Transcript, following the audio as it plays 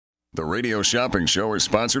The Radio Shopping Show is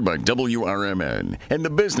sponsored by WRMN and the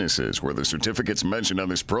businesses where the certificates mentioned on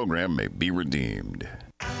this program may be redeemed.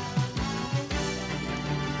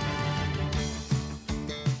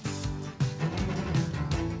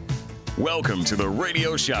 Welcome to the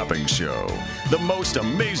Radio Shopping Show, the most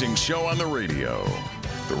amazing show on the radio.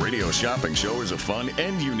 The Radio Shopping Show is a fun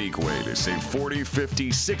and unique way to save 40,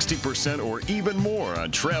 50, 60% or even more on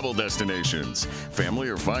travel destinations, family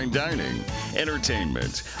or fine dining,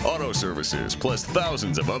 entertainment, auto services, plus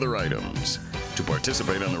thousands of other items. To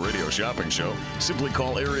participate on the Radio Shopping Show, simply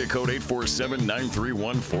call area code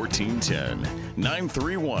 847-931-1410.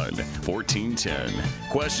 931-1410.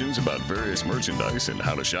 Questions about various merchandise and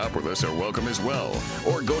how to shop with us are welcome as well.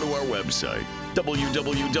 Or go to our website,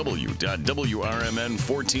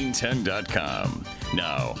 www.wrmn1410.com.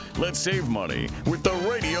 Now, let's save money with the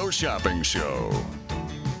Radio Shopping Show.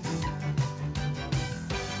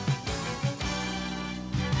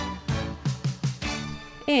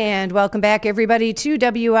 And welcome back, everybody, to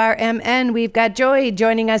WRMN. We've got Joey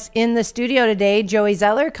joining us in the studio today. Joey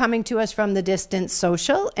Zeller coming to us from the Distance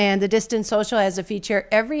Social. And the Distance Social has a feature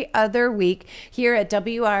every other week here at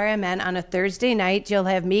WRMN on a Thursday night. You'll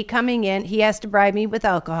have me coming in. He has to bribe me with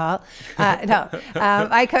alcohol.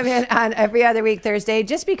 I come in on every other week Thursday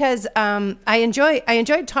just because I enjoy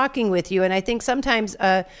talking with you. And I think sometimes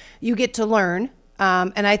you get to learn.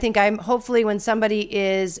 And I think hopefully when somebody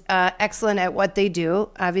is excellent at what they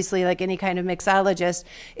do, obviously like any kind of mixologist,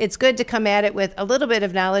 it's good to come at it with a little bit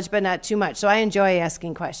of knowledge, but not too much. So I enjoy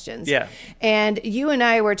asking questions. Yeah. And you and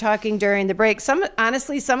I were talking during the break.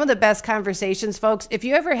 Honestly, some of the best conversations, folks, if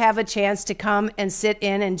you ever have a chance to come and sit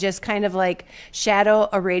in and just kind of like shadow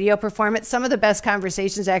a radio performance, some of the best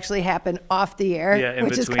conversations actually happen off the air,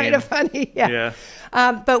 which is kind of funny. Yeah.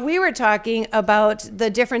 But we were talking about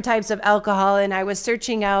the different types of alcohol, and I was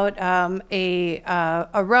searching out a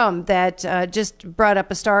rum that just brought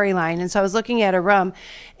up a storyline. And so I was looking at a rum,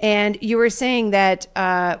 and you were saying that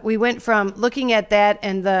we went from looking at that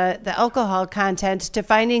and the alcohol content to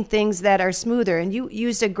finding things that are smoother. And you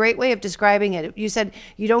used a great way of describing it. You said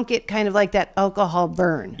you don't get kind of like that alcohol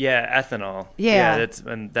burn. Yeah, ethanol. Yeah,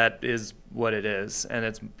 and that is what it is, and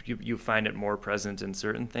it's you find it more present in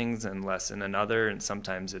certain things and less in another, and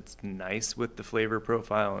sometimes it's nice with the flavor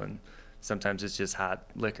profile, and sometimes it's just hot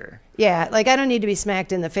liquor. Yeah, like I don't need to be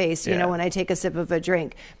smacked in the face, you know, when I take a sip of a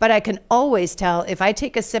drink, but I can always tell if I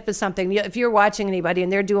take a sip of something. If you're watching anybody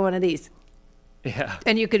and they're doing one of these,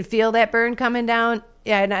 and you can feel that burn coming down.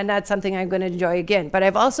 Yeah, not something I'm going to enjoy again. But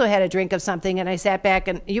I've also had a drink of something, and I sat back,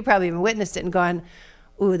 and you probably even witnessed it, and gone,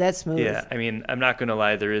 ooh, that's smooth. Yeah, I mean, I'm not going to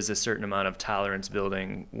lie. There is a certain amount of tolerance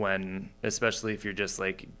building when, especially if you're just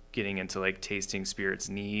like getting into like tasting spirits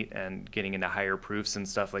neat and getting into higher proofs and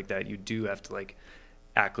stuff like that. You do have to like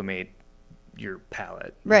acclimate your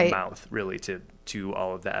palate, your mouth, really to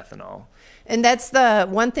all of the ethanol. And that's the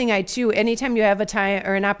one thing anytime you have a time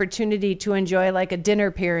or an opportunity to enjoy like a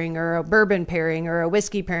dinner pairing or a bourbon pairing or a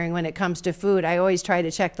whiskey pairing when it comes to food, I always try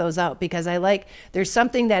to check those out because there's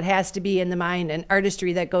something that has to be in the mind and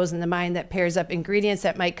artistry that goes in the mind that pairs up ingredients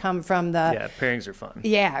that might come from the... Yeah, pairings are fun.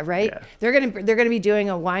 Yeah, right? Yeah. They're gonna be doing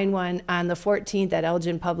a wine one on the 14th at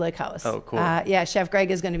Elgin Public House. Oh, cool. Yeah, Chef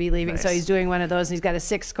Greg is going to be leaving, so he's doing one of those, and he's got a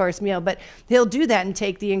 6-course meal, but he'll do that and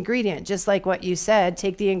take the ingredient, just like what you said,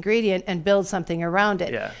 take the ingredient and build something around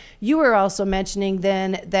it. Yeah. You were also mentioning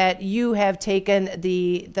then that you have taken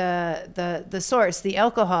the source, the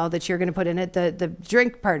alcohol that you're going to put in it, the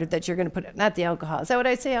drink part of that you're going to put in, not the alcohol. Is that what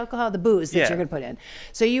I say? Alcohol, the booze that you're going to put in.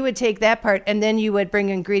 So you would take that part and then you would bring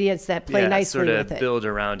ingredients that play nicely with it. Sort of build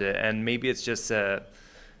around it, and maybe it's just a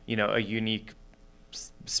unique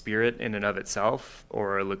spirit in and of itself,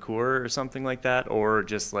 or a liqueur or something like that, or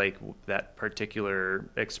just like that particular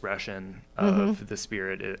expression of the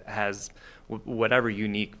spirit. It has whatever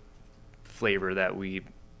unique flavor that we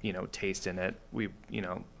taste in it. We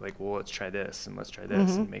like, well, let's try this and let's try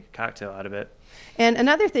this and make a cocktail out of it. And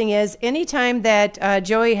another thing is, anytime that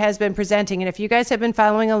Joey has been presenting, and if you guys have been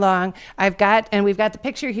following along, we've got the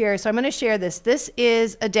picture here, so I'm going to share this. This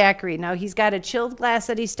is a daiquiri. Now, he's got a chilled glass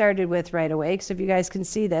that he started with right away, so if you guys can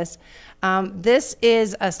see this. This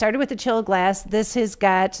is started with a chilled glass. This has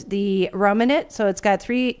got the rum in it, so it's got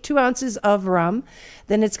 2 ounces of rum.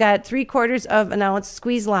 Then it's got 3/4 of an ounce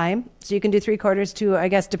squeezed lime. So you can do 3/4 to, I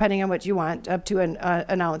guess, depending on what you want, up to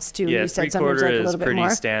an ounce too. Yeah, you said sometimes like a little bit more. is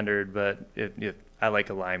pretty standard, but I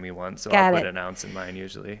like a limey one, so Got I'll put it. an ounce in mine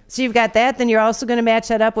usually. So you've got that. Then you're also going to match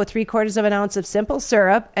that up with 3/4 of an ounce of simple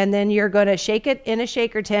syrup, and then you're going to shake it in a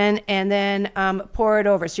shaker tin, and then pour it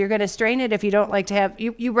over. So you're going to strain it if you don't like to have.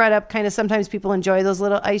 You brought up kind of sometimes people enjoy those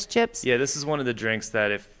little ice chips. Yeah, this is one of the drinks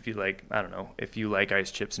that if you like, I don't know, if you like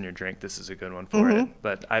ice chips in your drink, this is a good one for it.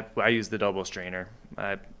 But I use the double strainer.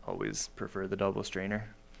 I always prefer the double strainer.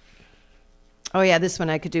 Oh yeah, this one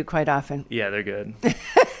I could do quite often. Yeah, they're good.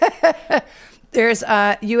 There's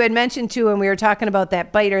you had mentioned too when we were talking about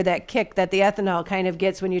that bite or that kick that the ethanol kind of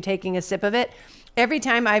gets when you're taking a sip of it. Every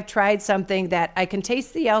time I've tried something that I can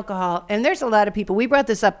taste the alcohol, and there's a lot of people, we brought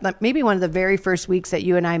this up maybe one of the very first weeks that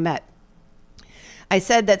you and I met. I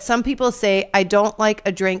said that some people say, I don't like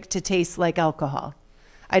a drink to taste like alcohol.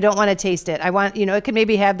 I don't want to taste it. I want, it can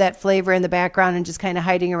maybe have that flavor in the background and just kind of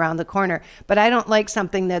hiding around the corner. But I don't like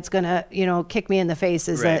something that's going to, kick me in the face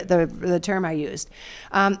is Right. the term I used.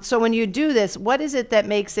 So when you do this, what is it that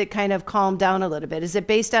makes it kind of calm down a little bit? Is it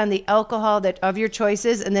based on the alcohol of your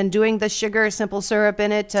choices and then doing the sugar, simple syrup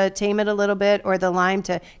in it to tame it a little bit, or the lime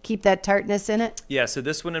to keep that tartness in it? Yeah, so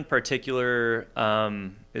this one in particular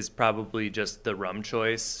is probably just the rum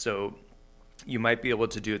choice. So you might be able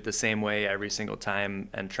to do it the same way every single time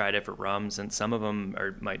and try different rums, and some of them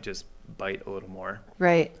might just bite a little more.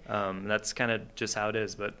 Right. That's kind of just how it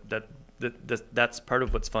is, but that's part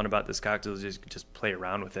of what's fun about this cocktail is just play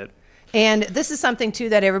around with it. And this is something, too,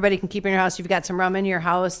 that everybody can keep in your house. You've got some rum in your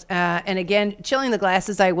house. And again, chilling the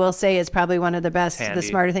glasses, I will say, is probably one of the best, Handy. the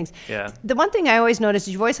smarter things. Yeah. The one thing I always notice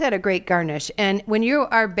is you've always got a great garnish. And when you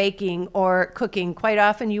are baking or cooking, quite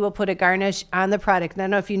often you will put a garnish on the product. And I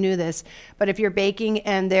don't know if you knew this, but if you're baking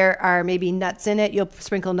and there are maybe nuts in it, you'll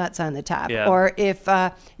sprinkle nuts on the top. Yeah. Or if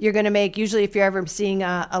you're going to make, usually if you're ever seeing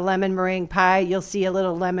a lemon meringue pie, you'll see a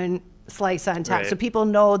little lemon slice on top, Right. so people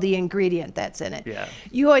know the ingredient that's in it. Yeah.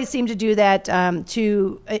 You always seem to do that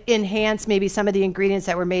to enhance maybe some of the ingredients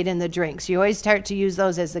that were made in the drinks. You always start to use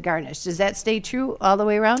those as the garnish. Does that stay true all the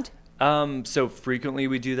way around? So frequently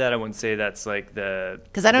we do that. I wouldn't say that's like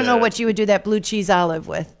Because I don't know what you would do that blue cheese olive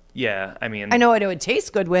with. Yeah, I mean, I know what it would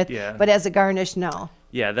taste good with, Yeah. but as a garnish, no.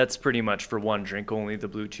 yeah, that's pretty much for one drink only, the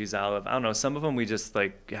blue cheese olive. I don't know, some of them we just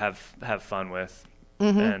like have fun with.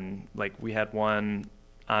 And like we had one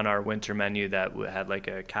on our winter menu that had like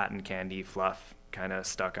a cotton candy fluff kind of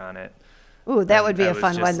stuck on it. Ooh, that And would be a was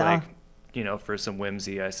fun just one, though. like, for some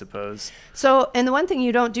whimsy, I suppose. So, and the one thing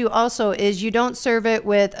you don't do also is you don't serve it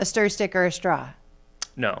with a stir stick or a straw.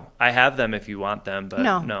 No, I have them if you want them, but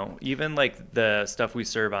No. no. Even like the stuff we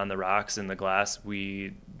serve on the rocks in the glass,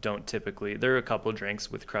 we don't typically. There are a couple drinks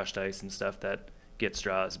with crushed ice and stuff that get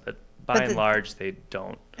straws, but by and large, they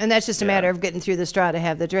don't. And that's just a matter of getting through the straw to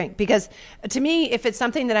have the drink. Because to me, if it's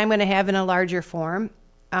something that I'm going to have in a larger form,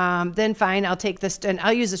 then fine, I'll take this, and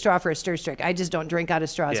I'll use a straw for a stir stick. I just don't drink out of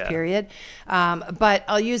straws, Yeah. period. But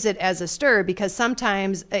I'll use it as a stir because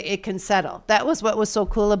sometimes it can settle. That was what was so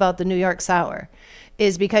cool about the New York Sour,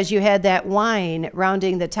 is because you had that wine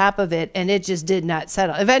rounding the top of it, and it just did not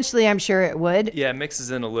settle. Eventually, I'm sure it would. Yeah, it mixes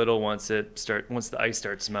in a little once the ice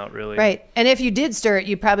starts to melt, really. Right. And if you did stir it,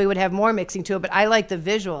 you probably would have more mixing to it. But I like the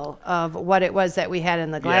visual of what it was that we had in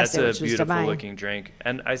the Yeah, glass it's there, a which was beautiful divine. looking drink.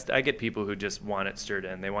 And I get people who just want it stirred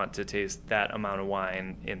in. They want to taste that amount of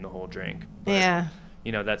wine in the whole drink. But, Yeah.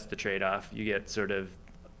 that's the trade-off. You get sort of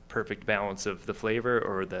perfect balance of the flavor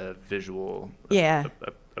or the visual Yeah.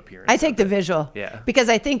 appearance. I take of the it. visual. Yeah. Because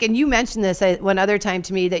I think, and you mentioned this one other time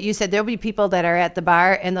to me, that you said there'll be people that are at the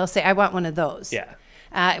bar and they'll say, I want one of those. Yeah.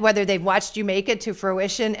 Whether they've watched you make it to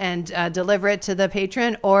fruition and deliver it to the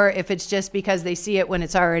patron, or if it's just because they see it when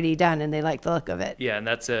it's already done and they like the look of it. Yeah, and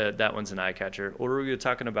that one's an eye catcher. Or we were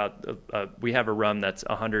talking about, we have a rum that's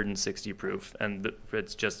 160 proof, and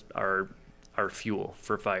it's just our fuel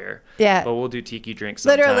for fire. Yeah. But we'll do tiki drinks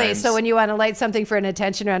sometimes. Literally. So when you want to light something for an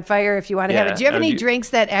attention or on fire, if you want to have Yeah, it. Do you have any you- drinks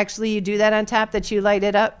that actually you do that on top, that you light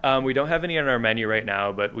it up? We don't have any on our menu right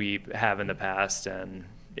now, but we have in the past. And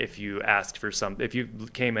if you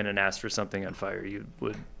came in and asked for something on fire, you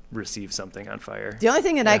would receive something on fire. The only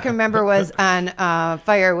thing that I can remember was on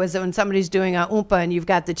fire was when somebody's doing a oompa and you've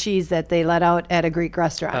got the cheese that they let out at a Greek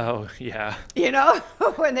restaurant. Oh, yeah.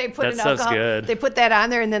 When they put That an stuff's alcohol, good. they put that on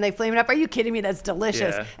there and then they flame it up. Are you kidding me? That's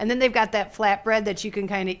delicious. Yeah. And then they've got that flatbread that you can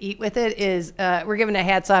kind of eat with it. We're giving a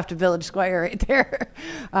hats off to Village Squire right there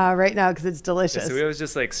right now because it's delicious. So we always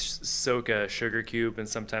just like soak a sugar cube, and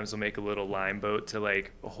sometimes we'll make a little lime boat to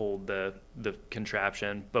like hold the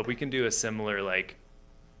contraption. But we can do a similar like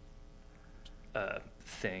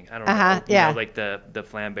thing. I don't know. Yeah. You know, like the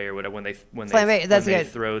flambe or whatever, when they Good.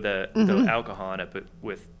 throw the alcohol on it, but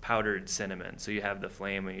with powdered cinnamon. So you have the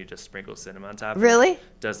flame and you just sprinkle cinnamon on top. Really?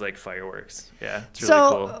 It does like fireworks. Yeah. It's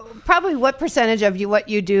So really cool. probably what percentage of what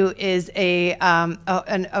you do is an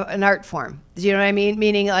art form? Do you know what I mean?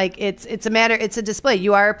 Meaning like it's a display.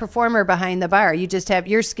 You are a performer behind the bar. You just have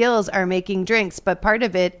your skills are making drinks, but part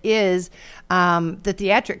of it is the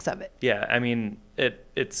theatrics of it. Yeah. I mean,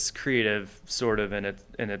 it's creative sort of in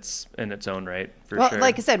its own right, for Well, sure.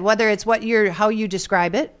 like I said, whether it's how you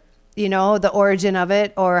describe it, you know, the origin of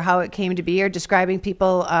it or how it came to be, or describing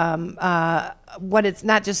people what it's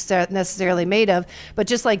not just necessarily made of, but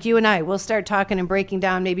just like you and I, we'll start talking and breaking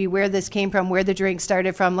down maybe where this came from, where the drink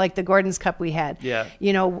started from, like the Gordon's Cup we had. Yeah.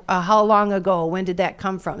 You know, how long ago, when did that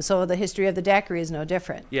come from? So the history of the daiquiri is no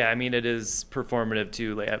different. Yeah, I mean, it is performative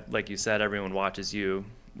too. Like you said, everyone watches you.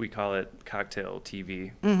 We call it cocktail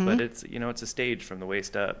TV, but it's a stage from the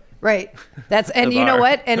waist up. Right. And you know bar.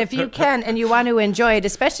 what? And if you can and you want to enjoy it,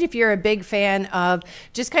 especially if you're a big fan of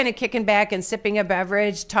just kind of kicking back and sipping a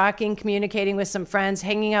beverage, talking, communicating with some friends,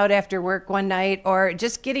 hanging out after work one night, or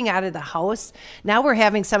just getting out of the house. Now we're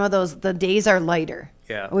having some of those, the days are lighter,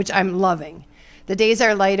 which I'm loving. The days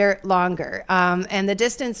are lighter, longer. And the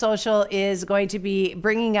Distance Social is going to be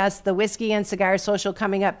bringing us the Whiskey and Cigar Social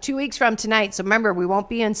coming up 2 weeks from tonight. So remember, we won't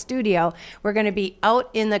be in studio. We're going to be out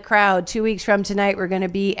in the crowd 2 weeks from tonight. We're going to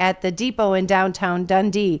be at the Depot in downtown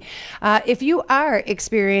Dundee. If you are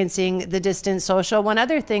experiencing the Distance Social, one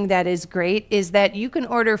other thing that is great is that you can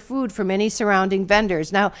order food from any surrounding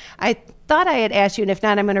vendors. Now, I thought I had asked you, and if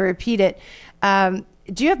not, I'm going to repeat it.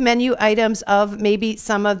 Do you have menu items of maybe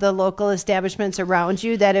some of the local establishments around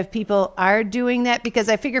you that if people are doing that? Because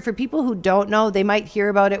I figure for people who don't know, they might hear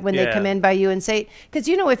about it when they come in by you and say, because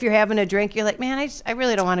if you're having a drink, you're like, man, I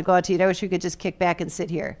really don't want to go out to eat. I wish we could just kick back and sit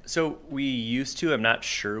here. So we used to. I'm not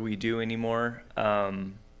sure we do anymore.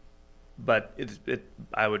 But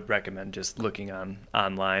I would recommend just looking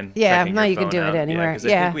online. Yeah, no, you can do it anywhere. Because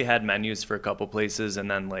I think we had menus for a couple places,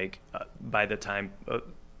 and then by the time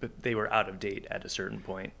they were out of date at a certain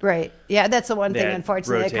point. Right. Yeah, that's the one They thing, had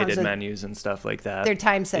unfortunately. rotated that comes with, menus and stuff like that. They're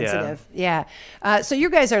time sensitive. Yeah. So you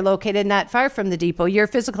guys are located not far from the Depot. Your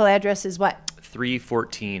physical address is what?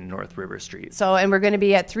 314 North River Street. So, and we're going to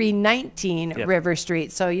be at 319 River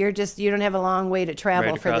Street. So you don't have a long way to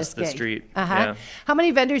travel for this gig. Right across the street. Yeah. How many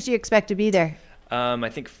vendors do you expect to be there? I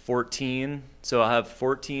think 14. So I'll have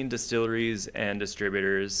 14 distilleries and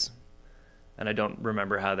distributors. And I don't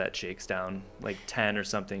remember how that shakes down, like 10 or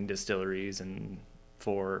something distilleries and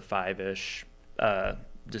 4 or 5-ish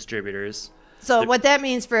distributors. So what that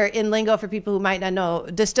means in lingo for people who might not know,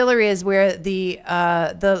 distillery is where the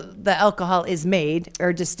alcohol is made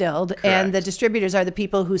or distilled. Correct. And the distributors are the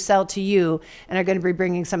people who sell to you and are going to be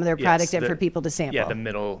bringing some of their product in for people to sample. Yeah, the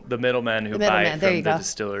middlemen who buy it from the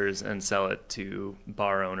distillers and sell it to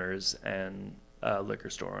bar owners and liquor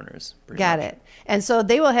store owners. Got it. And so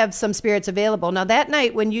they will have some spirits available. Now that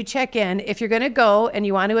night when you check in, if you're going to go and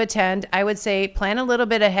you want to attend, I would say plan a little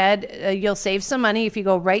bit ahead. You'll save some money if you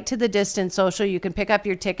go right to the Distance Social. You can pick up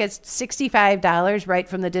your tickets, $65 right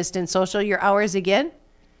from the Distance Social. Your hours again?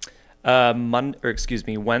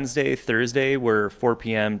 Wednesday, Thursday, we're 4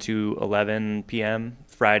 p.m. to 11 p.m.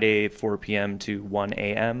 Friday, 4 p.m. to 1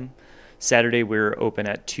 a.m. Saturday, we're open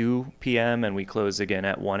at 2 p.m. and we close again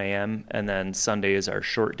at 1 a.m. And then Sunday is our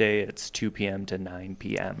short day. It's 2 p.m. to 9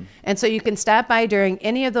 p.m. And so you can stop by during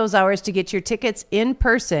any of those hours to get your tickets in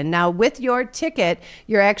person. Now, with your ticket,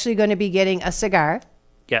 you're actually going to be getting a cigar.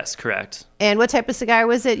 Yes, correct. And what type of cigar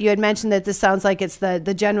was it? You had mentioned that this sounds like it's the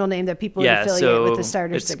general name that people would affiliate with the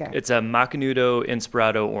starter cigar. It's a Macanudo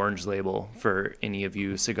Inspirado orange label for any of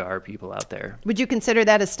you cigar people out there. Would you consider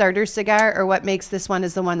that a starter cigar, or what makes this one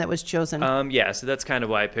is the one that was chosen? Yeah, so that's kind of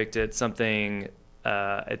why I picked it. Something,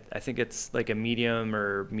 I think it's like a medium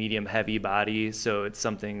or medium heavy body, so it's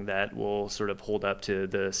something that will sort of hold up to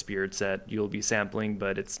the spirits that you'll be sampling,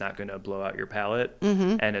 but it's not going to blow out your palate,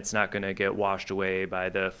 and it's not going to get washed away by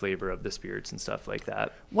the flavor of the spirits and stuff like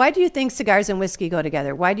that. Why do you think cigars and whiskey go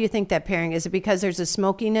together? Why do you think that pairing? Is it because there's a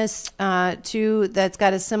smokiness too that's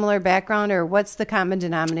got a similar background, or what's the common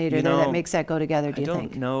denominator that makes that go together, do you think? I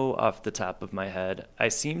don't know off the top of my head. I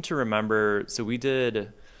seem to remember, so we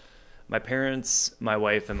did... My parents, my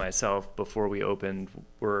wife, and myself, before we opened,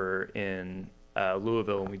 were in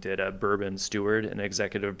Louisville, and we did an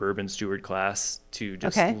executive bourbon steward class to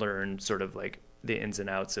just learn sort of like the ins and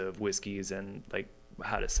outs of whiskeys and like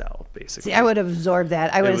how to sell, basically. See, I would have absorbed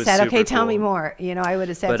that. I would have said, okay, tell me more. I would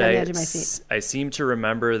have sat on the edge of my seat. I seem to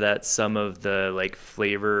remember that some of the like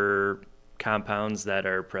flavor compounds that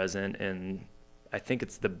are present in I think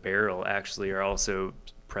it's the barrel actually are also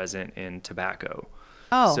present in tobacco.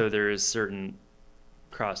 Oh. So there is certain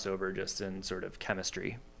crossover just in sort of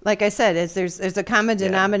chemistry. Like I said, there's a common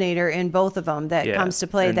denominator in both of them that comes to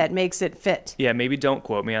play that makes it fit. Yeah, maybe don't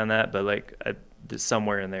quote me on that, but like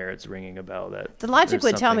somewhere in there it's ringing a bell. That the logic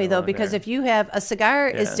would tell me though, because there. if you have a cigar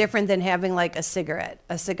is different than having like a cigarette.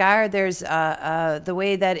 A cigar, there's the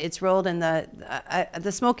way that it's rolled and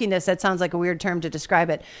the smokiness. That sounds like a weird term to describe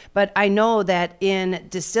it, but I know that in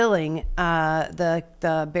distilling the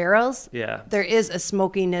barrels, there is a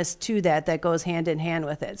smokiness to that goes hand in hand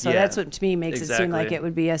with it. So that's what to me makes it seem like it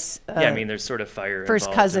would be I mean, there's sort of fire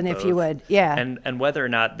first cousin, if you would. Yeah, and whether or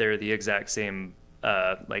not they're the exact same.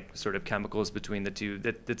 Like sort of chemicals between the two,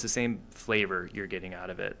 it's the same flavor you're getting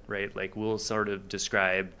out of it, right? Like we'll sort of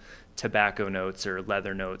describe tobacco notes or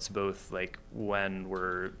leather notes both like when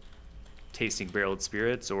we're tasting barreled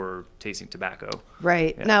spirits or tasting tobacco.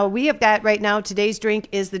 Right. Yeah. Now we have got right now today's drink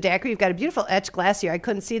is the Daquiri. You've got a beautiful etched glass here. I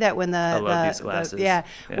couldn't see that when I love these glasses.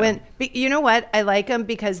 When you know what? I like them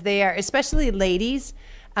because they are, especially ladies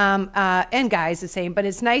and guys the same, but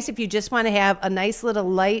it's nice if you just want to have a nice little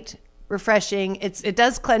light refreshing. It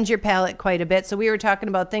does cleanse your palate quite a bit. So we were talking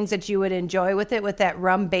about things that you would enjoy with it, with that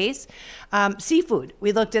rum base. Seafood,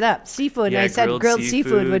 we looked it up. Seafood, and I said grilled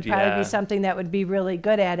seafood would probably be something that would be really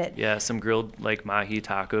good at it. Yeah, some grilled like mahi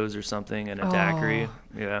tacos or something and a daiquiri.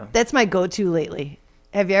 Yeah, that's my go-to lately.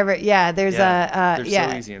 Have you ever? Yeah, there's they're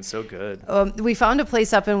so easy and so good. We found a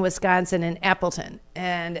place up in Wisconsin in Appleton,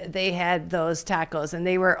 and they had those tacos, and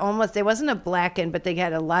they wasn't a blackened, but they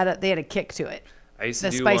had a kick to it. I used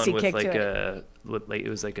to do one with it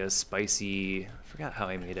was like a spicy, I forgot how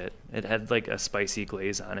I made it. It had like a spicy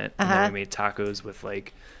glaze on it. And then I made tacos with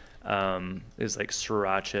like, it was like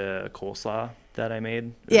sriracha coleslaw that I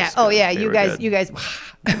made. You guys.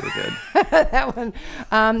 They were good. That one.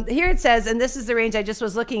 Here it says, and this is the range, I just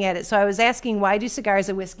was looking at it. So I was asking, why do cigars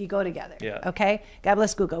and whiskey go together? Yeah. Okay. God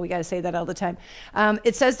bless Google. We got to say that all the time.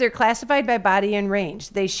 It says they're classified by body and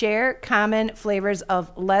range. They share common flavors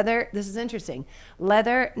of leather. This is interesting.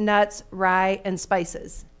 Leather, nuts, rye, and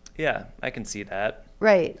spices. Yeah, I can see that.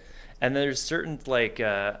 Right. And there's certain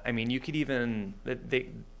you could even,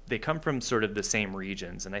 they come from sort of the same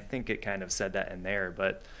regions, and I think it kind of said that in there,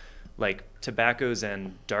 but like tobaccos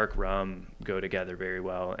and dark rum go together very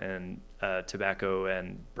well, and tobacco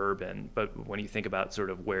and bourbon. But when you think about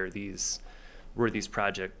sort of where these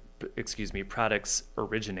products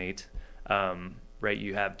originate, right,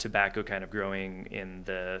 you have tobacco kind of growing in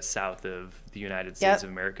the south of the United States of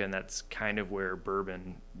America, and that's kind of where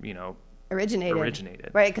bourbon,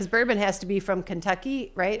 originated. Right, because bourbon has to be from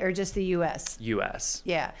Kentucky, right, or just the U.S.? U.S.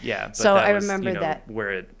 Yeah. Yeah. But so I remember that.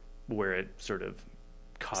 Where it sort of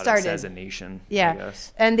caught started. us as a nation. Yeah. I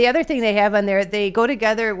guess. And the other thing they have on there, they go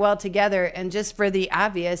together well together, and just for the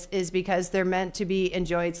obvious is because they're meant to be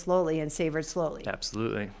enjoyed slowly and savored slowly.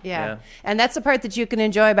 Absolutely. Yeah. And that's the part that you can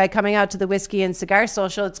enjoy by coming out to the Whiskey and Cigar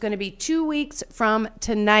Social. It's going to be 2 weeks from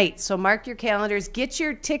tonight. So mark your calendars. Get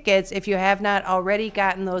your tickets if you have not already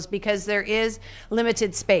gotten those, because there is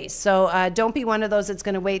limited space. So don't be one of those that's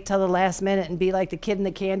going to wait till the last minute and be like the kid in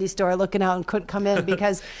the candy store looking out and couldn't come in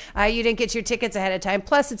because you didn't get your tickets ahead of time.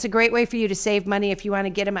 Plus, it's a great way for you to save money if you want to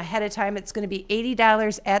get them ahead of time. It's going to be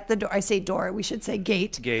 $80 at the door. I say door. We should say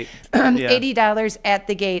gate. $80 at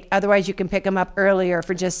the gate. Otherwise, you can pick them up earlier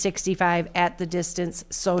for just $65 at the Distance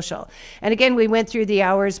Social. And again, we went through the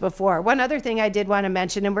hours before. One other thing I did want to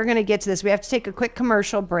mention, and we're going to get to this. We have to take a quick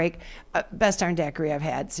commercial break. Best darn daiquiri I've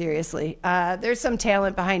had, seriously. There's some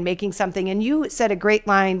talent behind making something. And you said a great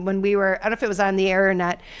line when we were, I don't know if it was on the air or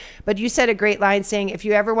not, but you said a great line saying, if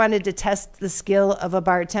you ever wanted to test the skill of a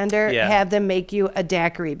bartender, have them make you a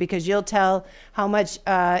daiquiri, because you'll tell how much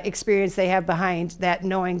experience they have behind that,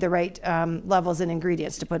 knowing the right levels and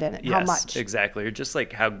ingredients to put in it. Yes, how much? Exactly. Or just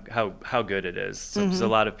like how good it is. So, so a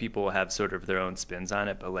lot of people have sort of their own spins on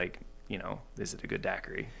it, but like, is it a good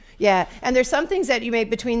daiquiri? Yeah, and there's some things that you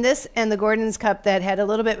make between this and the Gordon's Cup that had a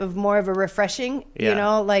little bit of more of a refreshing,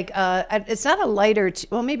 like it's not a lighter,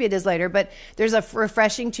 well, maybe it is lighter, but there's a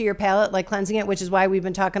refreshing to your palate, like cleansing it, which is why we've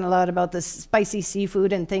been talking a lot about the spicy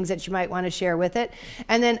seafood and things that you might want to share with it.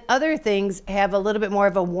 And then other things have a little bit more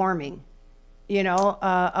of a warming.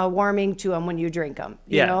 A warming to them when you drink them.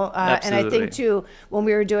 Absolutely. And I think too, when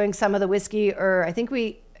we were doing some of the whiskey, or I think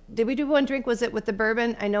did we do one drink? Was it with the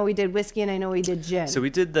bourbon? I know we did whiskey, and I know we did gin. So we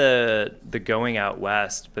did the Going Out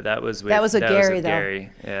West, but that was with Gary,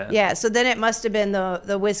 though. Yeah. So then it must have been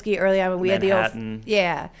the whiskey early on when we Manhattan,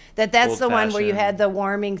 had the that's the one where you had the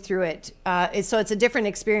warming through it. So it's a different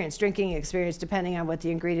experience, drinking experience, depending on what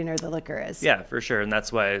the ingredient or the liquor is. Yeah, for sure, and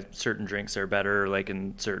that's why certain drinks are better, like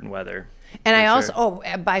in certain weather. And I For also,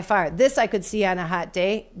 sure. by far, this I could see on a hot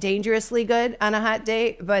day, dangerously good on a hot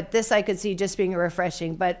day, but this I could see just being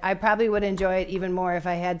refreshing. But I probably would enjoy it even more if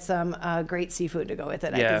I had some great seafood to go with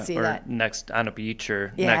it. I Yeah, could see or that. next on a beach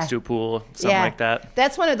or Yeah. next to a pool, something like that.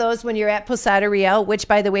 That's one of those when you're at Posada Real, which,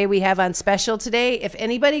 by the way, we have on special today. If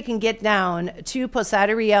anybody can get down to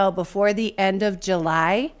Posada Real before the end of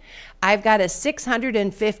July, I've got a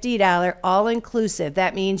 $650 all-inclusive.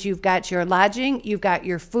 That means you've got your lodging, you've got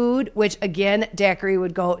your food, which, again, Daquiri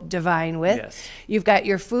would go divine with. Yes. You've got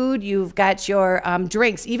your food, you've got your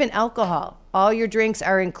drinks, even alcohol. All your drinks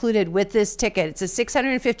are included with this ticket. It's a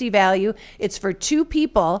 $650 value. It's for 2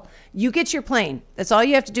 people. You get your plane. That's all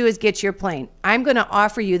you have to do is get your plane. I'm going to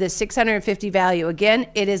offer you this $650 value. Again,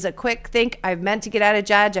 it is a quick think. I've meant to get out of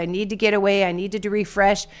Dodge. I need to get away. I needed to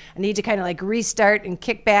refresh. I need to kind of like restart and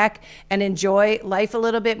kick back and enjoy life a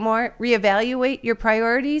little bit more. Reevaluate your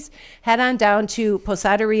priorities. Head on down to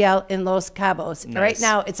Posada Real in Los Cabos. Nice. Right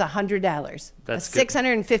now, it's $100. That's a good.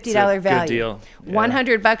 $650 It's a good value. deal. Yeah.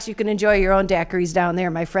 $100, you can enjoy your own daiquiris down there,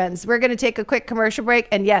 my friends. We're going to take a quick commercial break,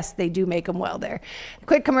 and yes, they do make them well there.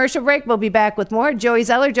 Quick commercial break. We'll be back with more. Joey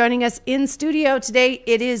Zeller joining us in studio today.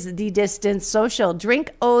 It is the Distance Social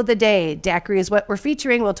Drink O' the Day. Daiquiri is what we're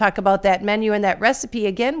featuring. We'll talk about that menu and that recipe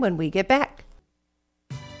again when we get back.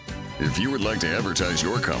 If you would like to advertise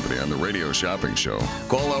your company on the Radio Shopping Show,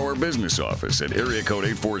 call our business office at area code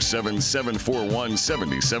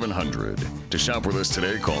 847-741-7700. To shop with us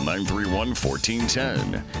today, call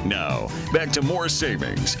 931-1410. Now, back to more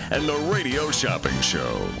savings and the Radio Shopping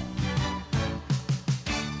Show.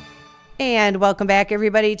 And welcome back,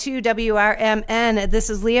 everybody, to WRMN.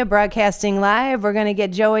 This is Leah broadcasting live. We're going to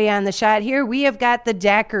get Joey on the shot here. We have got the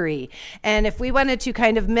Daquiri. And if we wanted to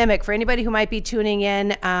kind of mimic, for anybody who might be tuning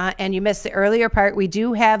in and you missed the earlier part, we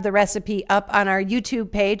do have the recipe up on our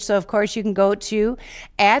YouTube page. So, of course, you can go to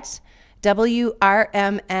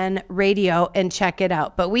WRMN Radio and check it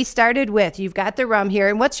out. But we started with, you've got the rum here.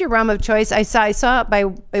 And what's your rum of choice? I saw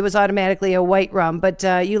it was automatically a white rum, but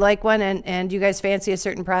you like one and you guys fancy a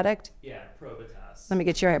certain product? Yeah, Probitas. Let me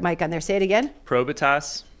get your mic on there. Say it again.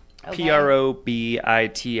 Probitas. Okay.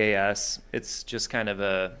 Probitas. It's just kind of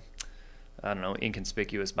a, I don't know,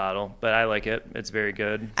 inconspicuous bottle, but I like it. It's very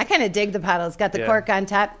good. I kind of dig the bottle. It's got the Yeah. cork on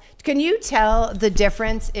top. Can you tell the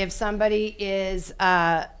difference if somebody is,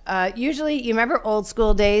 usually, you remember old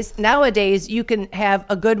school days? Nowadays, you can have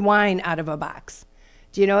a good wine out of a box.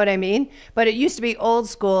 Do you know what I mean? But it used to be old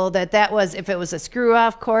school that was, if it was a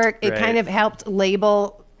screw-off cork, it Right. kind of helped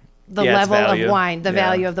label the Yeah, its level value. of wine, the Yeah.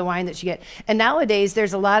 value of the wine that you get. And nowadays,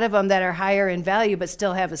 there's a lot of them that are higher in value but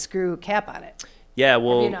still have a screw cap on it. Yeah,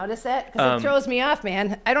 well, Have you noticed that? Because it throws me off,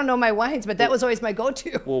 man. I don't know my wines, but that was always my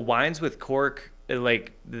go-to. well, wines with cork,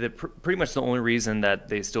 like pretty much the only reason that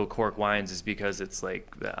they still cork wines is because it's like,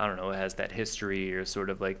 I don't know, it has that history, or sort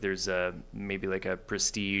of like there's maybe like a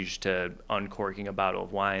prestige to uncorking a bottle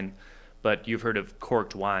of wine. But you've heard of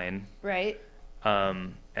corked wine. Right?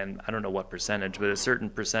 And I don't know what percentage, but a certain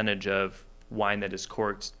percentage of wine that is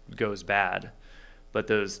corked goes bad. But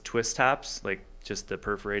those twist tops, like just the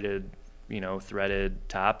perforated, threaded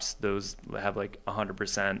tops, those have like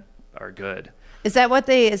 100% are good. Is that what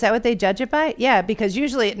they judge it by? Yeah, because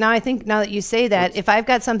usually now that you say that, if I've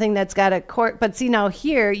got something that's got a cork, but see now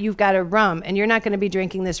here you've got a rum, and you're not going to be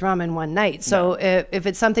drinking this rum in one night. So if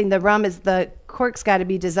it's something, the cork's got to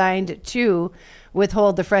be designed to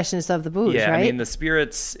withhold the freshness of the booze, Yeah, right? I mean the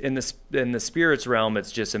spirits in the spirits realm,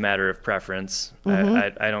 it's just a matter of preference.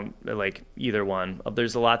 I don't like either one.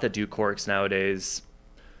 There's a lot that do corks nowadays.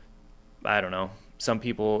 I don't know. Some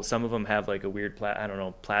of them have like a weird,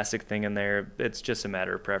 plastic thing in there. It's just a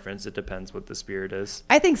matter of preference. It depends what the spirit is.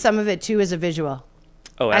 I think some of it too is a visual.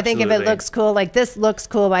 Oh, absolutely. I think if it looks cool, like this looks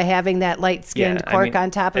cool by having that light-skinned cork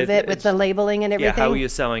on top of it with the labeling and everything. Yeah, how are you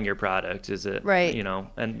selling your product? Is it right?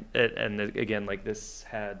 And again, like this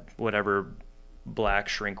had whatever black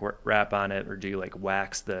shrink wrap on it, or do you like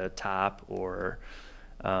wax the top, or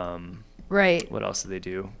right? What else do they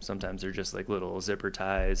do? Sometimes they're just like little zipper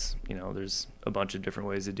ties. There's a bunch of different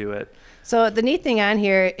ways to do it. So the neat thing on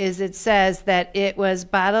here is it says that it was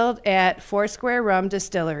bottled at Foursquare Rum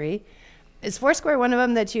Distillery. Is Foursquare one of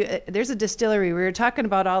them that there's a distillery. We were talking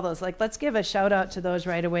about all those. Like, let's give a shout out to those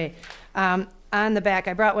right away. On the back,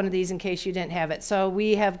 I brought one of these in case you didn't have it. So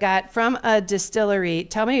we have got from a distillery.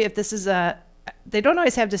 Tell me if this is they don't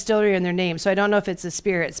always have distillery in their name, so I don't know if it's a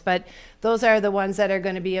spirits, but those are the ones that are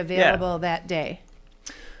going to be available that day.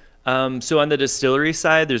 So on the distillery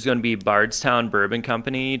side, there's going to be Bardstown Bourbon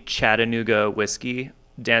Company, Chattanooga Whiskey,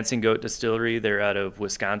 Dancing Goat Distillery, they're out of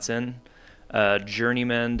Wisconsin,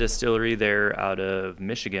 Journeyman Distillery, they're out of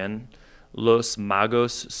Michigan, Los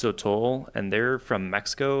Magos Sotol, and they're from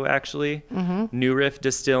Mexico, actually. New Riff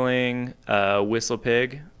Distilling, Whistle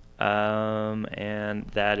Pig, and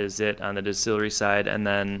that is it on the distillery side. And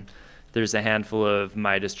then there's a handful of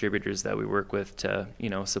my distributors that we work with to,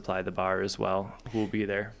 supply the bar as well, who will be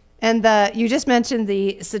there. And you just mentioned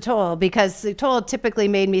the Sotol, because Sotol typically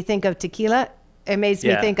made me think of tequila. It makes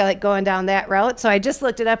me think of like going down that route. So I just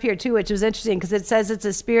looked it up here too, which was interesting because it says it's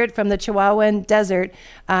a spirit from the Chihuahuan Desert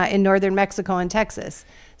in northern Mexico and Texas.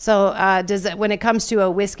 So does it, when it comes to a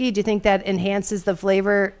whiskey, do you think that enhances the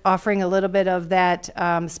flavor, offering a little bit of that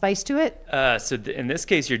spice to it? In this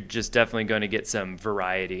case, you're just definitely going to get some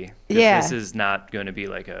variety. Yeah. This is not going to be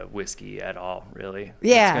like a whiskey at all, really.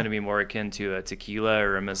 Yeah. It's going to be more akin to a tequila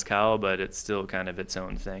or a mezcal, but it's still kind of its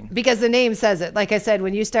own thing. Because the name says it. Like I said,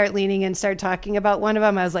 when you start leaning and start talking about one of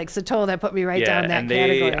them, I was like, Sotol, that put me right down that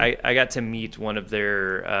category. I got to meet one of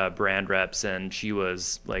their brand reps, and she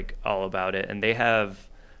was like all about it. And they have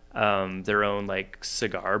their own like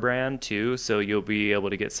cigar brand too, so you'll be able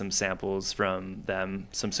to get some samples from them,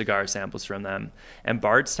 some cigar samples from them. And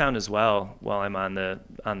Bardstown as well, while I'm on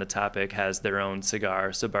the topic, has their own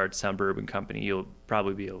cigar. So Bardstown Bourbon Company, you'll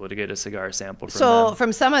probably be able to get a cigar sample from them. So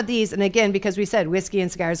from some of these, and again, because we said whiskey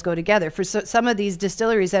and cigars go together, for some of these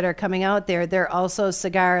distilleries that are coming out there, they're also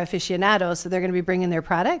cigar aficionados, so they're going to be bringing their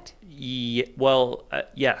product? Yeah,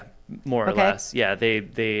 yeah. More or less. Yeah,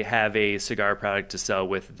 they have a cigar product to sell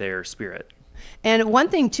with their spirit. And one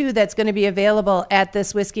thing, too, that's going to be available at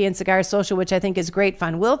this Whiskey and Cigar Social, which I think is great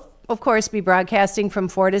fun, we'll, of course, be broadcasting from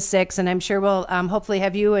 4 to 6, and I'm sure we'll hopefully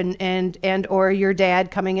have you and or your dad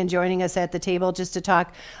coming and joining us at the table just to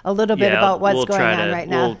talk a little bit about what's going on right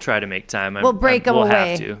now. We'll try to make time. We'll break them away.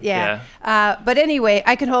 Have to. Yeah. But anyway,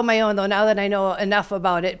 I can hold my own, though, now that I know enough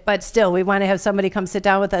about it. But still, we want to have somebody come sit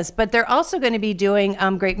down with us. But they're also going to be doing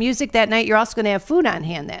great music that night. You're also going to have food on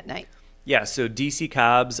hand that night. Yeah, so DC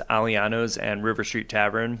Cobb's, Aliano's, and River Street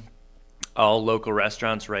Tavern, all local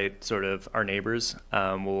restaurants, right, sort of our neighbors,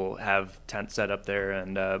 will have tents set up there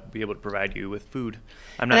and be able to provide you with food.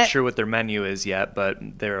 I'm not sure what their menu is yet, but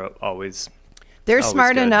they're always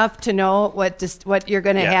smart good enough to know what you're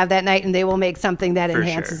going to have that night, and they will make something that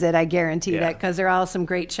enhances it. I guarantee that, because they're all some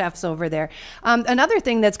great chefs over there. Another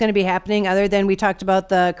thing that's going to be happening, other than we talked about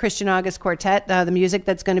the Christian August Quartet, the music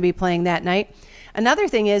that's going to be playing that night, another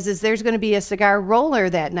thing is there's going to be a cigar roller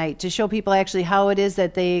that night to show people actually how it is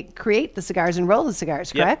that they create the cigars and roll the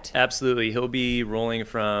cigars, correct? Yep, absolutely. He'll be rolling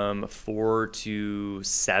from 4 to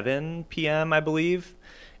 7 p.m., I believe.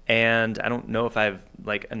 And I don't know if I've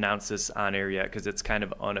announced this on air yet because it's kind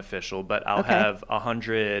of unofficial, but I'll have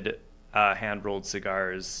 100 hand-rolled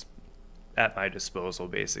cigars at my disposal,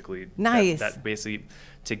 basically. Nice. That basically,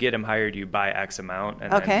 to get him hired, you buy X amount,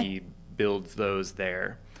 and then he builds those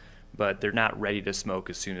there. But they're not ready to smoke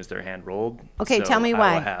as soon as they're hand-rolled. Okay, so tell me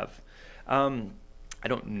why. I will have. I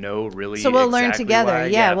don't know really. So we'll exactly learn together. Why.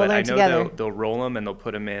 Yeah, we'll learn together. I know they'll roll them and they'll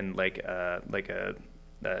put them in like a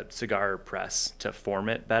cigar press to form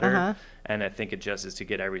it better. And I think it just is to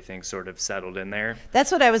get everything sort of settled in there.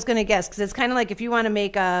 That's what I was going to guess, because it's kind of like if you want to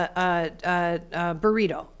make a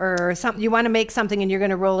burrito or something, you want to make something and you're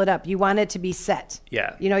going to roll it up. You want it to be set.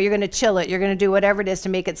 Yeah. You're going to chill it. You're going to do whatever it is to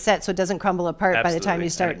make it set so it doesn't crumble apart by the time you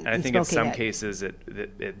start. And I think in some cases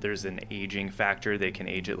there's an aging factor. They can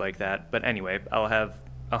age it like that. But anyway, I'll have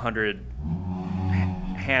 100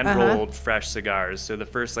 hand-rolled fresh cigars. So the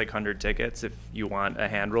first 100 tickets, if you want a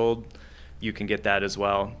hand-rolled, you can get that as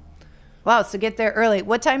well. Wow, so get there early.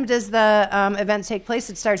 What time does the event take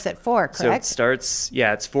place? It starts at 4, correct? So it starts,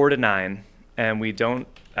 it's 4 to 9. And we don't,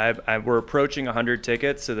 we're approaching 100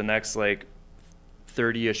 tickets, so the next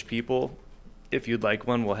 30-ish people, if you'd like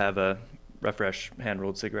one, we'll have a fresh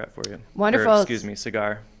hand-rolled cigarette for you. Wonderful. Or, excuse me,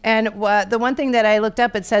 cigar. And the one thing that I looked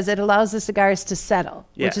up, it says it allows the cigars to settle,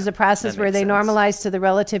 which is a process where they normalize to the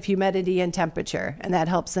relative humidity and temperature, and that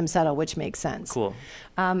helps them settle, which makes sense. Cool.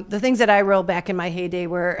 The things that I rolled back in my heyday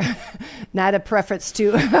were not a preference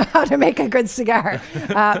to how to make a good cigar.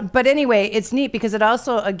 But anyway, it's neat because it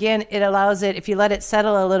also, again, it allows it, if you let it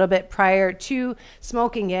settle a little bit prior to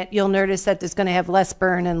smoking it, you'll notice that it's going to have less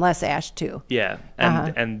burn and less ash too. Yeah,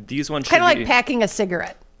 and these ones kind of like packing a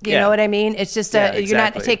cigarette. You know what I mean? It's just you're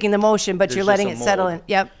not taking the motion, but you're letting it settle in.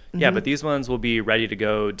 Yep. Mm-hmm. Yeah, but these ones will be ready to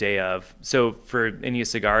go day of. So for any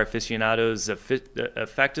cigar aficionados,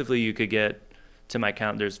 effectively you could get, to my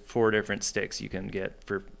count, there's 4 different sticks you can get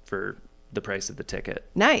for the price of the ticket.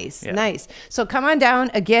 Nice. So come on down.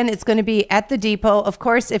 Again, it's going to be at the depot. Of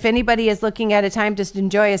course, if anybody is looking at a time to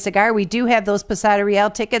enjoy a cigar, we do have those Posada Real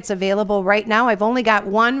tickets available right now. I've only got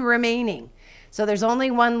one remaining. So there's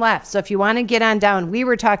only one left. So if you want to get on down, we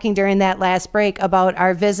were talking during that last break about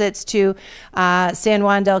our visits to San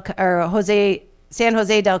Jose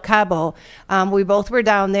del Cabo. We both were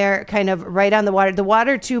down there kind of right on the water. The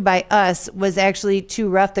water too by us was actually too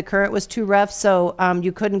rough. The current was too rough, so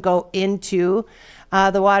you couldn't go into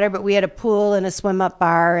the water, but we had a pool and a swim up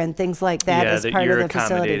bar and things like that as part of the facility. You're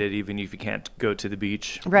accommodated even if you can't go to the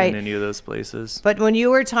beach in any of those places. But when you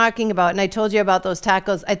were talking about, and I told you about those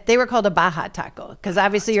tacos, they were called a Baja taco because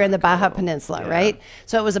obviously you're in the Baja Peninsula, right?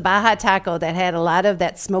 So it was a Baja taco that had a lot of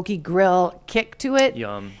that smoky grill kick to it.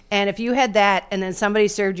 Yum. And if you had that and then somebody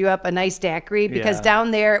served you up a nice daiquiri, because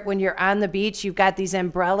down there when you're on the beach, you've got these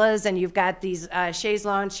umbrellas and you've got these chaise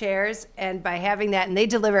lounge chairs, and by having that, and they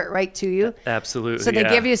deliver it right to you. Absolutely. So they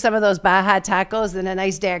give you some of those Baja tacos and a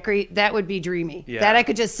nice daiquiri. That would be dreamy. Yeah. That I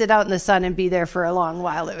could just sit out in the sun and be there for a long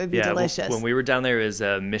while. It would be delicious. When we were down there, it was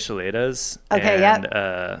micheladas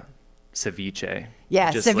and ceviche.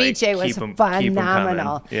 Yeah, Just ceviche was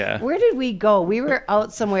phenomenal. Yeah. Where did we go? We were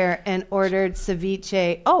out somewhere and ordered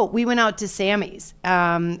ceviche. Oh, we went out to Sammy's.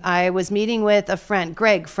 I was meeting with a friend,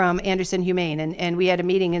 Greg from Anderson Humane, and we had a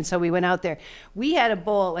meeting, and so we went out there. We had a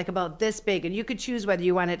bowl like about this big, and you could choose whether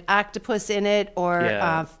you wanted octopus in it or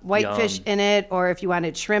whitefish in it, or if you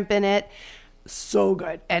wanted shrimp in it. So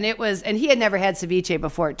good. And he had never had ceviche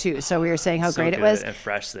before too. So we were saying how great it was. And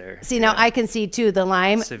fresh there. See, now I can see too the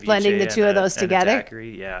lime, ceviche, blending the two of those together.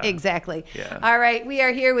 Daiquiri, yeah. Exactly. Yeah. All right. We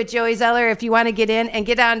are here with Joey Zeller. If you want to get in and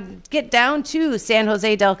get down to San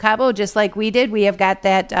Jose del Cabo, just like we did, we have got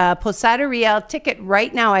that Posada Real ticket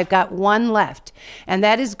right now. I've got one left. And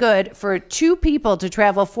that is good for 2 people to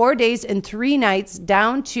travel 4 days and 3 nights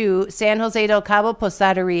down to San Jose del Cabo,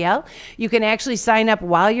 Posada Real. You can actually sign up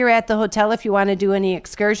while you're at the hotel if you want to do any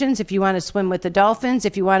excursions, if you want to swim with the dolphins,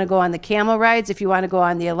 if you want to go on the camel rides, if you want to go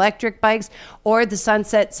on the electric bikes or the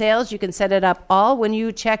sunset sails. You can set it up all when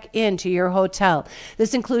you check into your hotel.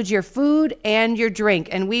 This includes your food and your drink.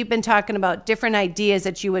 And we've been talking about different ideas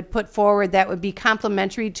that you would put forward that would be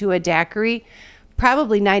complementary to a daiquiri.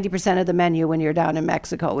 Probably 90% of the menu when you're down in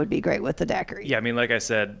Mexico would be great with the daiquiri. Yeah, I mean, like I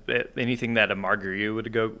said, anything that a margarita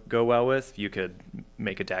would go well with, you could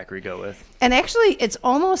make a daiquiri go with. And actually, it's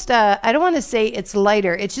almost, I don't want to say it's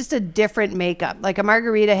lighter. It's just a different makeup. Like a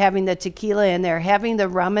margarita having the tequila in there, having the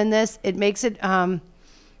rum in this, it makes it, I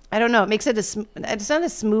don't know, it makes it, it's not a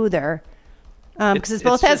smoother. Because it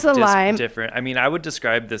both has the lime. Different. I mean, I would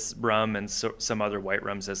describe this rum and some other white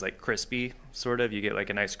rums as like crispy, sort of. You get like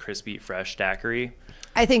a nice crispy, fresh daiquiri.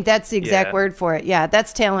 I think that's the exact word for it. Yeah,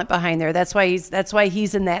 that's talent behind there. That's why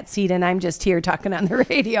he's in that seat, and I'm just here talking on the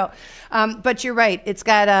radio. But you're right. It's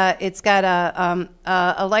got a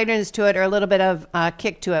lightness to it, or a little bit of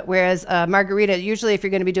kick to it. Whereas margarita, usually if you're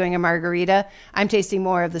going to be doing a margarita, I'm tasting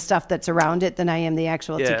more of the stuff that's around it than I am the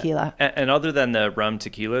actual tequila. And other than the rum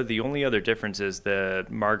tequila, the only other difference is the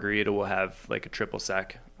margarita will have like a triple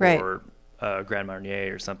sec or Grand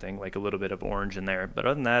Marnier or something, like a little bit of orange in there. But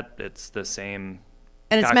other than that, it's the same.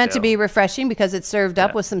 And it's meant to be refreshing because it's served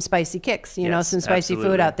up with some spicy kicks, some spicy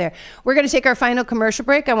food out there. We're going to take our final commercial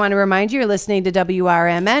break. I want to remind you, you're listening to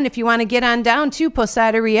WRMN. If you want to get on down to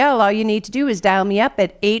Posada Real, all you need to do is dial me up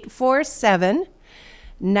at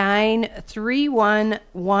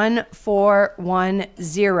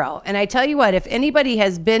 847-931-1410. And I tell you what, if anybody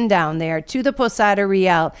has been down there to the Posada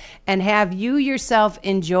Real and have you yourself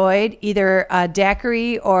enjoyed either a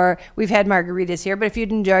daiquiri, or we've had margaritas here, but if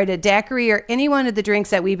you'd enjoyed a daiquiri or any one of the drinks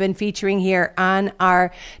that we've been featuring here on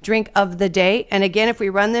our drink of the day. And again, if we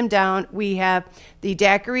run them down, we have the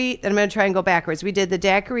daiquiri, and I'm going to try and go backwards. We did the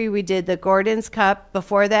daiquiri, we did the Gordon's Cup.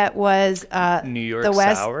 Before that was New York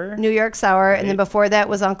Sour. New York Sour. Right. And then before that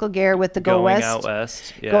was Uncle Gare with the Going Out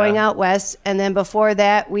West. Yeah. Going Out West. And then before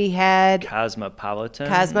that we had Cosmopolitan.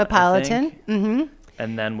 Mm-hmm.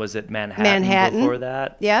 And then was it Manhattan before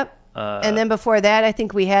that? Yep. And then before that, I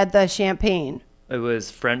think we had the champagne. It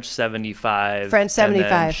was French 75. And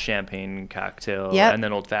then champagne cocktail. Yep. And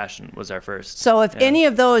then Old Fashioned was our first. So if any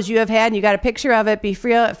of those you have had and you got a picture of it,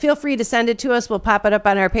 feel free to send it to us. We'll pop it up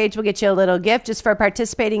on our page. We'll get you a little gift just for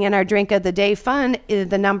participating in our Drink of the Day fun.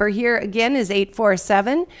 The number here again is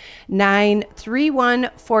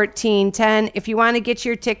 847-931-1410. If you want to get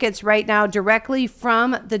your tickets right now directly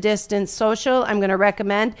from the Distance Social, I'm going to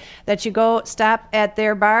recommend that you go stop at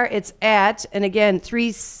their bar. It's at, and again,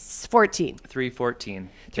 314.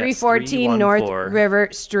 314 North River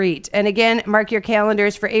Street. And again, mark your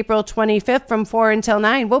calendars for April 25th from 4 until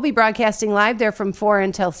 9. We'll be broadcasting live there from 4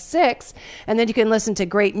 until 6. And then you can listen to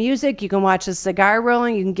great music. You can watch a cigar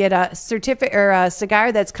rolling. You can get a certificate or a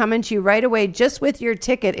cigar that's coming to you right away. Just with your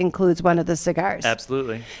ticket includes one of the cigars.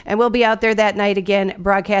 Absolutely. And we'll be out there that night again,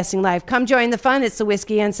 broadcasting live. Come join the fun. It's the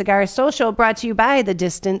Whiskey and Cigar Social, brought to you by the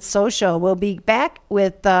Distance Social. We'll be back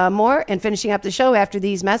with more and finishing up the show after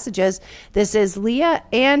these messages. This is Leah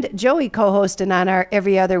and Joey co-hosting on our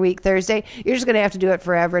every other week Thursday. You're just going to have to do it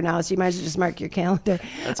forever now, so you might as well just mark your calendar.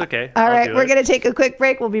 That's okay. All right, we're going to take a quick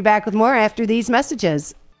break. We'll be back with more after these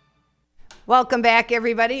messages. Welcome back,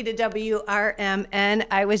 everybody, to WRMN.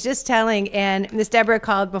 I was just telling, and Miss Deborah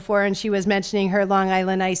called before, and she was mentioning her Long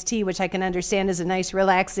Island iced tea, which I can understand is a nice,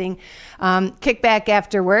 relaxing kickback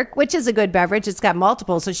after work, which is a good beverage. It's got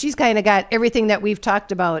multiple, so she's kind of got everything that we've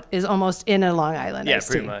talked about is almost in a Long Island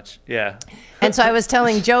iced tea. Yeah, pretty much. Yeah. And so I was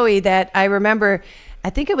telling Joey that I remember, I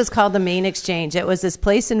think it was called the Main Exchange. It was this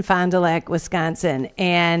place in Fond du Lac, Wisconsin.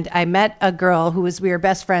 And I met a girl we were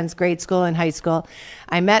best friends, grade school and high school.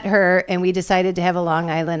 I met her and we decided to have a Long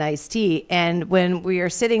Island iced tea. And when we were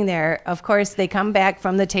sitting there, of course, they come back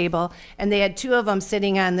from the table and they had two of them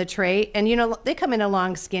sitting on the tray. And, you know, they come in a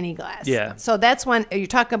long, skinny glass. Yeah. So that's when you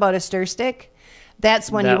talk about a stir stick.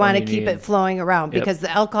 That's when you want to keep it flowing around because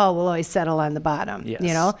the alcohol will always settle on the bottom, you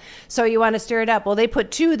know? So you want to stir it up. Well, they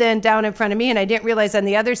put two then down in front of me, and I didn't realize on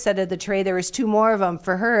the other side of the tray there was two more of them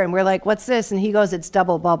for her. And we're like, what's this? And he goes, it's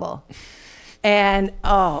double bubble. And,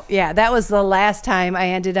 oh, yeah, that was the last time I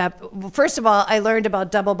ended up. First of all, I learned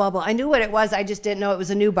about double bubble. I knew what it was. I just didn't know it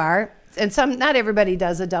was a new bar. And not everybody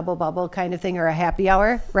does a double bubble kind of thing or a happy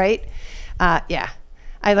hour, right? Yeah.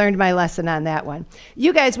 I learned my lesson on that one.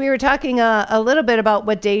 You guys, we were talking a little bit about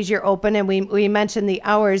what days you're open, and we mentioned the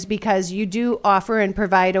hours because you do offer and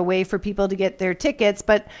provide a way for people to get their tickets.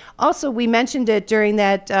 But also, we mentioned it during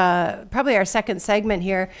that, probably our second segment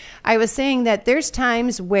here. I was saying that there's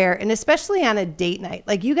times where, and especially on a date night,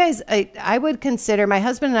 like you guys, I would consider, my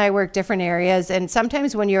husband and I work different areas, and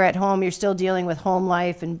sometimes when you're at home, you're still dealing with home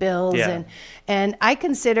life and bills. And I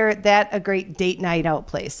consider that a great date night out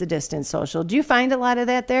place, the Distance Social. Do you find a lot of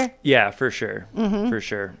that there? Yeah, for sure. For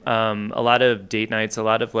sure. A lot of date nights, a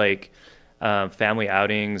lot of like family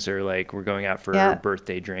outings, or like we're going out for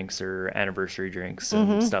birthday drinks or anniversary drinks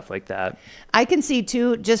and stuff like that. I can see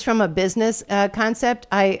too, just from a business concept,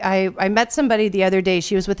 I met somebody the other day.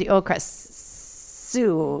 She was with the Oak Crest.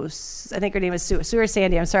 Sue, I think her name is Sue or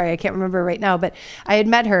Sandy. I'm sorry, I can't remember right now, but I had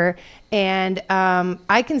met her, and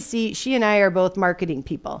I can see she and I are both marketing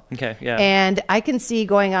people. Okay, yeah. And I can see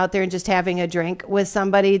going out there and just having a drink with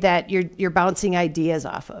somebody that you're bouncing ideas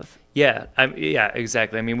off of. Yeah, yeah,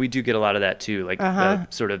 exactly. I mean, we do get a lot of that too, like the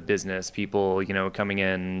sort of business people, you know, coming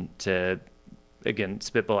in to, again,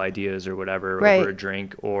 spitball ideas or whatever over a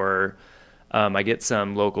drink, or I get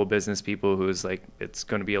some local business people who's like, it's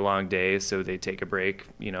going to be a long day, so they take a break,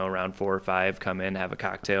 you know, around 4 or 5, come in, have a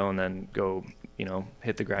cocktail, and then go, you know,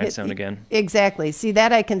 hit the grindstone again. Exactly. See,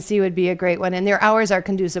 that I can see would be a great one. And their hours are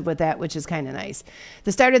conducive with that, which is kind of nice.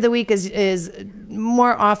 The start of the week is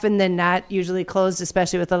more often than not usually closed,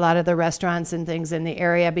 especially with a lot of the restaurants and things in the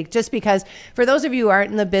area. Just because for those of you who aren't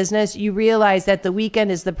in the business, you realize that the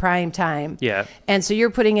weekend is the prime time. Yeah. And so you're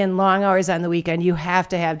putting in long hours on the weekend. You have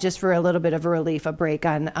to have, just for a little bit of a relief, a break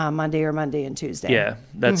on Monday and Tuesday. Yeah,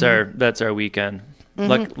 that's our weekend.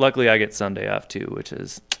 Luckily, I get Sunday off too, which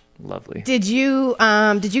is lovely. Did you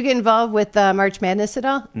get involved with March Madness at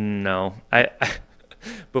all? No, I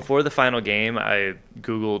before the final game, I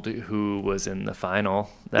Googled who was in the final.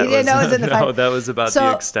 You didn't know it was in the final? No, that was about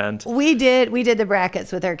the extent. We did the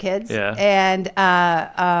brackets with our kids. Yeah. And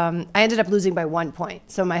I ended up losing by 1 point.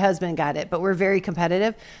 So my husband got it, but we're very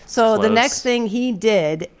competitive. So the next thing he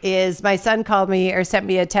did is my son called me or sent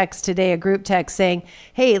me a text today, a group text saying,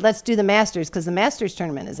 hey, let's do the Masters because the Masters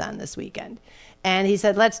tournament is on this weekend. And he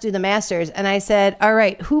said, let's do the Masters. And I said, all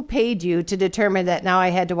right, who paid you to determine that now I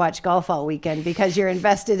had to watch golf all weekend because you're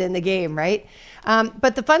invested in the game, right?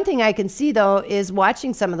 But the fun thing I can see, though, is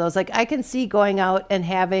watching some of those. Like, I can see going out and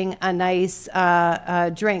having a nice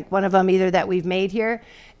drink, one of them either that we've made here,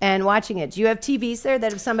 and watching it. Do you have TVs there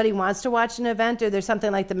that if somebody wants to watch an event or there's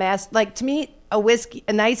something like the like, to me,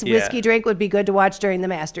 a nice whiskey drink would be good to watch during the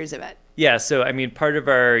Masters event. Yeah, so I mean, part of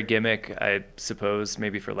our gimmick, I suppose,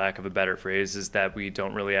 maybe for lack of a better phrase, is that we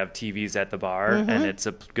don't really have TVs at the bar, and it's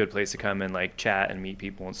a good place to come and like chat and meet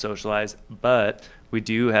people and socialize. But we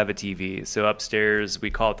do have a TV. So upstairs,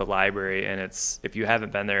 we call it the library, and if you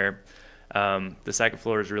haven't been there, the second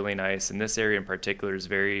floor is really nice, and this area in particular is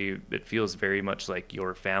it feels very much like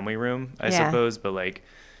your family room, I suppose, but like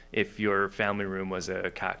if your family room was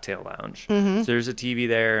a cocktail lounge. So there's a TV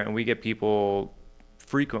there, and we get people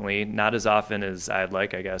frequently, not as often as I'd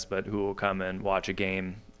like, I guess, but who will come and watch a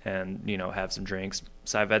game and, you know, have some drinks.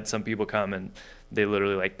 So I've had some people come and they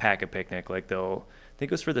literally like pack a picnic. Like I think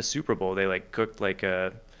it was for the Super Bowl. They like cooked like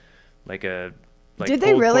did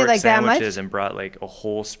they really like that much? And brought like a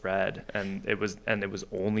whole spread, and it was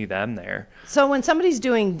only them there. So when somebody's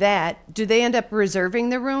doing that, do they end up reserving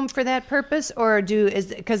the room for that purpose, or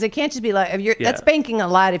because it can't just be like that's banking a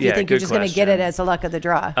lot if you think you're just going to get it as the luck of the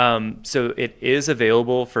draw. So it is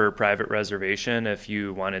available for private reservation if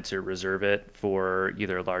you wanted to reserve it for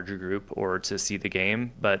either a larger group or to see the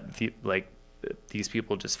game. But these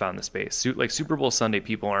people just found the space. Like Super Bowl Sunday,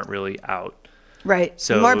 people aren't really out. Right.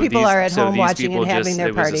 So more people are at home watching and having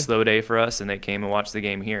their party. It was a slow day for us, and they came and watched the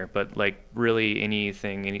game here. But like really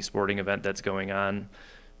any sporting event that's going on,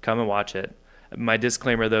 come and watch it. My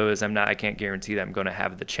disclaimer though is I can't guarantee that I'm going to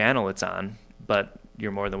have the channel it's on, but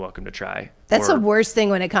you're more than welcome to try. That's the worst thing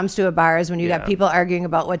when it comes to a bar is when you got people arguing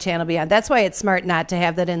about what channel to be on. That's why it's smart not to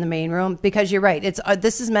have that in the main room, because you're right.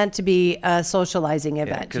 This is meant to be a socializing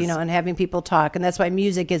event, you know, and having people talk, and that's why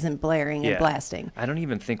music isn't blaring and blasting. I don't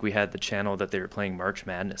even think we had the channel that they were playing March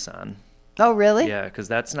Madness on. Oh, really? Yeah, because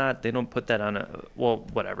they don't put that on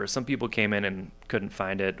whatever. Some people came in and couldn't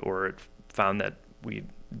find it, or found that we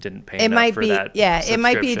didn't pay enough for that. Yeah, it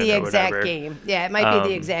might be the exact game. Yeah, it might be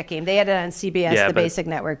the exact game. They had it on CBS, the basic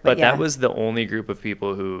network. But that was the only group of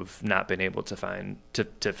people who've not been able to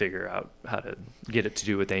figure out how to get it to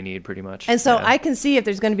do what they need, pretty much. And so I can see if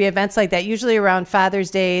there's going to be events like that. Usually around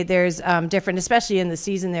Father's Day, there's different, especially in the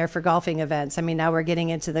season there for golfing events. I mean, now we're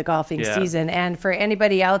getting into the golfing season. And for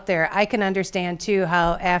anybody out there, I can understand too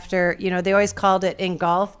how after, you know, they always called it in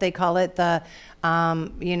golf, they call it the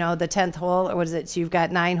you know, the 10th hole, or what is it? So you've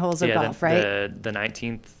got 9 holes of golf, right? The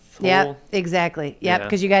 19th hole. Yeah, exactly. Yep,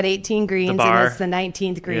 because you got 18 greens and it's the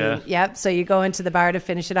 19th green. Yeah. Yep, so you go into the bar to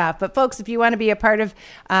finish it off. But folks, if you want to be a part of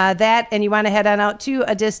that and you want to head on out to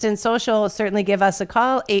a Distance Social, certainly give us a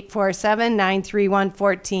call,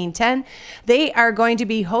 847-931-1410. They are going to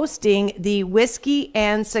be hosting the Whiskey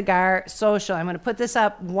and Cigar Social. I'm going to put this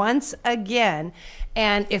up once again.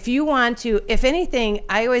 And if you want to, if anything,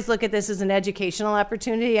 I always look at this as an educational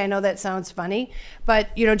opportunity. I know that sounds funny,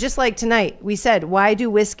 but you know, just like tonight, we said, why do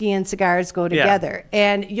whiskey and cigars go together?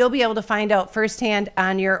 And you'll be able to find out firsthand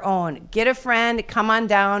on your own. Get a friend, come on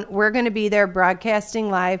down. We're going to be there broadcasting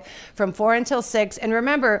live from 4 until 6. And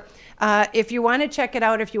remember, if you want to check it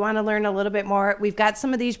out, if you want to learn a little bit more, we've got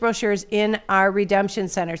some of these brochures in our Redemption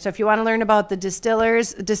Center. So if you want to learn about the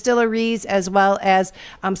distilleries, as well as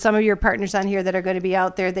some of your partners on here that are going to be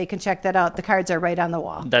out there, they can check that out. The cards are right on the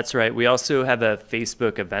wall. That's right. We also have a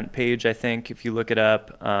Facebook event page, I think, if you look it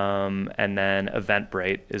up, and then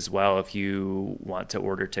Eventbrite as well if you want to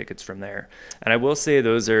order tickets from there. And I will say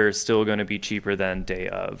those are still going to be cheaper than day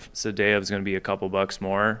of. So day of is going to be a couple bucks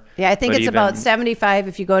more. Yeah, I think it's about $75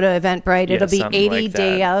 if you go to Eventbrite. It'll be 80 like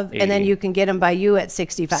day of, 80. And then you can get them by you at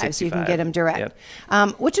 65, so you can get them direct,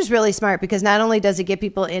 which is really smart because not only does it get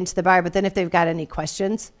people into the bar, but then if they've got any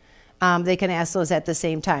questions, they can ask those at the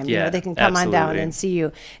same time. You know, they can come on down and see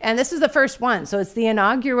you. And this is the first one, so it's the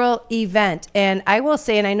inaugural event. And I will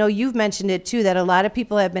say, and I know you've mentioned it too, that a lot of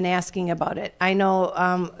people have been asking about it. I know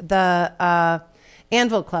the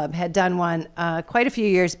Anvil Club had done one quite a few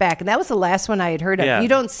years back, and that was the last one I had heard of. You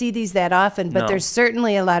don't see these that often, but there's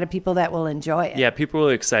certainly a lot of people that will enjoy it. Yeah, people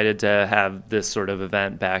are excited to have this sort of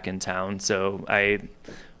event back in town, so I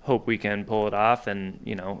hope we can pull it off. And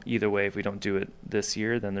you know, either way, if we don't do it this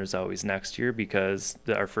year, then there's always next year, because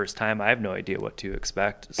our first time, I have no idea what to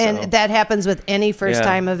expect. So. And that happens with any first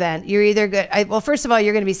time event. You're either good. Well, first of all,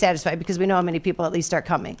 you're going to be satisfied because we know how many people at least are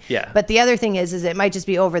coming. Yeah. But the other thing is it might just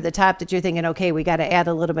be over the top that you're thinking, okay, we got to add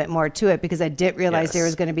a little bit more to it, because I didn't realize there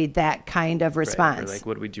was going to be that kind of response. Right. Or like,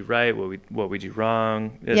 what do we do right? What we do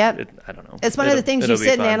wrong? I don't know. It's one of the things you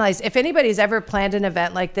sit and analyze. If anybody's ever planned an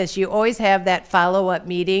event like this, you always have that follow-up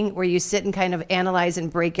meeting where you sit and kind of analyze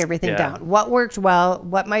and break everything down. What worked well?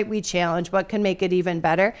 What might we challenge? What can make it even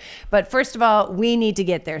better? But first of all, we need to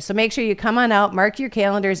get there. So make sure you come on out, mark your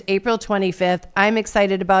calendars, April 25th. I'm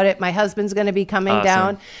excited about it. My husband's going to be coming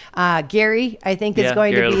down. Gary, I think, is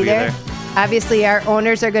going to be there. Obviously, our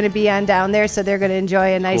owners are going to be on down there, so they're going to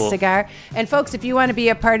enjoy a nice cigar. And folks, if you want to be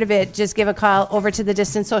a part of it, just give a call over to the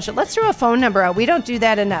Distance Social. Let's throw a phone number out. We don't do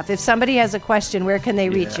that enough. If somebody has a question, where can they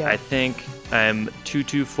reach you? I think I'm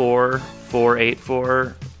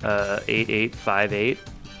 224-484-8858.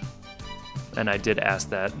 And I did ask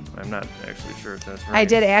that. I'm not actually sure if that's right. I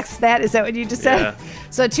did ask that. Is that what you just said?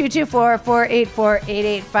 So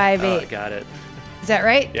 224-484-8858. I got it. Is that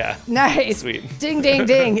right? Yeah. Nice. Sweet. Ding, ding,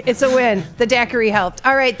 ding. It's a win. The Daquiri helped.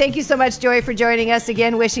 All right. Thank you so much, Joey, for joining us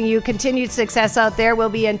again. Wishing you continued success out there. We'll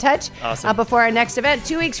be in touch before our next event.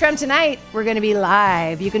 2 weeks from tonight, we're going to be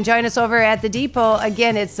live. You can join us over at the Depot.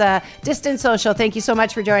 Again, it's Distance Social. Thank you so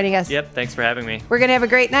much for joining us. Yep. Thanks for having me. We're going to have a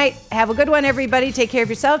great night. Have a good one, everybody. Take care of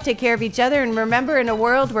yourself. Take care of each other. And remember, in a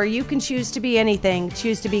world where you can choose to be anything,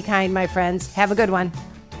 choose to be kind, my friends. Have a good one.